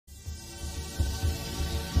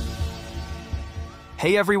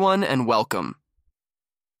Hey everyone, and welcome.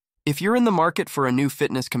 If you're in the market for a new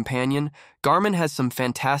fitness companion, Garmin has some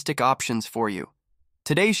fantastic options for you.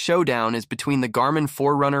 Today's showdown is between the Garmin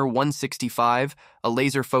Forerunner 165, a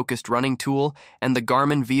laser-focused running tool, and the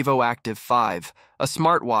Garmin Vivoactive 5, a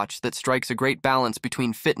smartwatch that strikes a great balance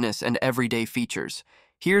between fitness and everyday features.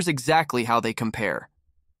 Here's exactly how they compare.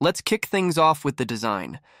 Let's kick things off with the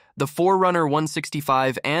design. The Forerunner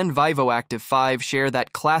 165 and Vivoactive 5 share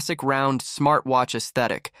that classic round smartwatch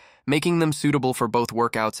aesthetic, making them suitable for both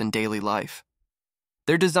workouts and daily life.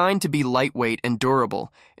 They're designed to be lightweight and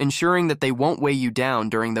durable, ensuring that they won't weigh you down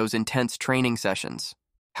during those intense training sessions.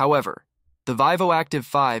 However, the Vivoactive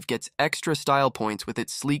 5 gets extra style points with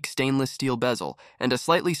its sleek stainless steel bezel and a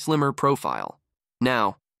slightly slimmer profile.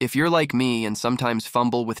 Now, if you're like me and sometimes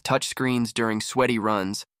fumble with touchscreens during sweaty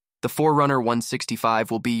runs, the Forerunner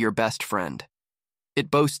 165 will be your best friend.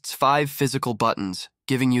 It boasts 5 physical buttons,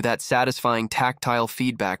 giving you that satisfying tactile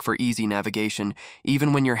feedback for easy navigation,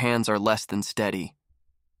 even when your hands are less than steady.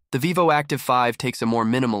 The Vivoactive 5 takes a more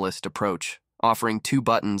minimalist approach, offering 2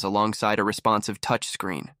 buttons alongside a responsive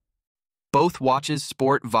touchscreen. Both watches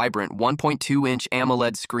sport vibrant 1.2-inch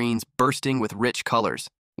AMOLED screens bursting with rich colors.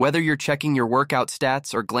 Whether you're checking your workout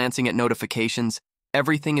stats or glancing at notifications,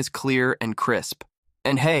 everything is clear and crisp.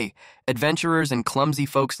 And hey, adventurers and clumsy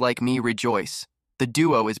folks like me rejoice. The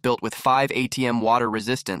Duo is built with 5 ATM water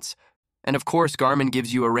resistance. And of course, Garmin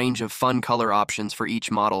gives you a range of fun color options for each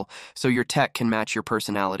model, so your tech can match your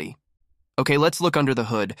personality. Okay, let's look under the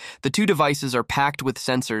hood. The 2 devices are packed with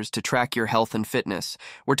sensors to track your health and fitness.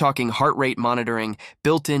 We're talking heart rate monitoring,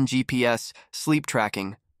 built-in GPS, sleep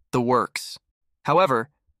tracking, the works. However,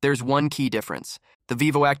 there's one key difference. The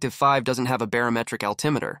Vivoactive 5 doesn't have a barometric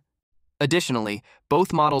altimeter. Additionally,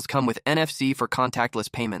 both models come with NFC for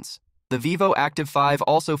contactless payments. The Vivoactive 5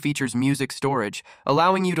 also features music storage,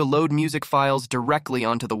 allowing you to load music files directly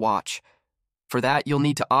onto the watch. For that, you'll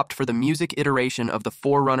need to opt for the music iteration of the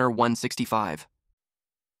Forerunner 165.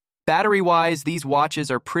 Battery-wise, these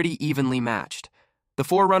watches are pretty evenly matched. The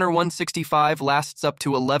Forerunner 165 lasts up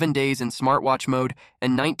to 11 days in smartwatch mode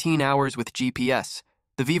and 19 hours with GPS.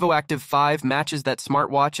 The Vivoactive 5 matches that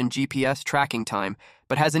smartwatch and GPS tracking time,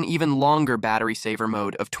 but has an even longer battery saver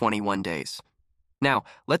mode of 21 days. Now,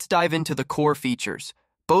 let's dive into the core features.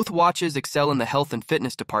 Both watches excel in the health and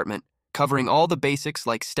fitness department, covering all the basics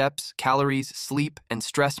like steps, calories, sleep, and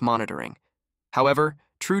stress monitoring. However,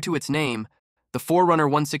 true to its name, the Forerunner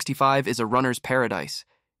 165 is a runner's paradise.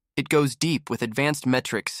 It goes deep with advanced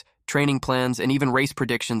metrics, training plans, and even race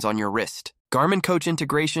predictions on your wrist. Garmin Coach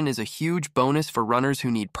integration is a huge bonus for runners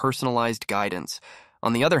who need personalized guidance.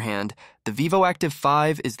 On the other hand, the Vivoactive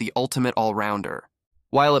 5 is the ultimate all-rounder.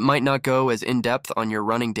 While it might not go as in-depth on your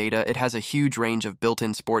running data, it has a huge range of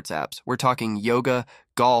built-in sports apps. We're talking yoga,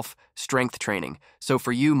 golf, strength training. So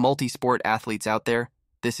for you multi-sport athletes out there,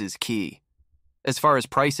 this is key. As far as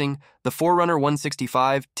pricing, the Forerunner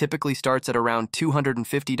 165 typically starts at around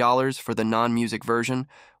 $250 for the non-music version,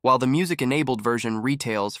 while the music-enabled version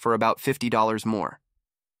retails for about $50 more.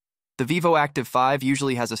 The Vivoactive 5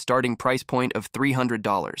 usually has a starting price point of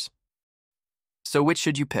 $300. So which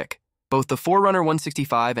should you pick? Both the Forerunner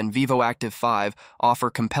 165 and Vivoactive 5 offer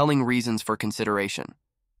compelling reasons for consideration.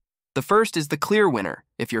 The first is the clear winner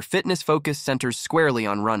if your fitness focus centers squarely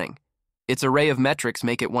on running. Its array of metrics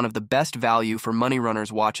make it one of the best value for money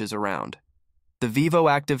runners watches around. The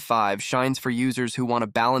Vivoactive 5 shines for users who want a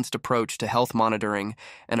balanced approach to health monitoring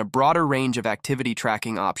and a broader range of activity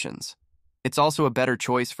tracking options. It's also a better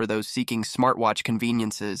choice for those seeking smartwatch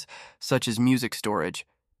conveniences, such as music storage.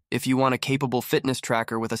 If you want a capable fitness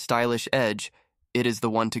tracker with a stylish edge, it is the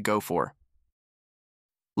one to go for.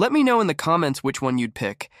 Let me know in the comments which one you'd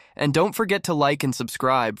pick, and don't forget to like and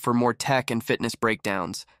subscribe for more tech and fitness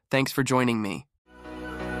breakdowns. Thanks for joining me.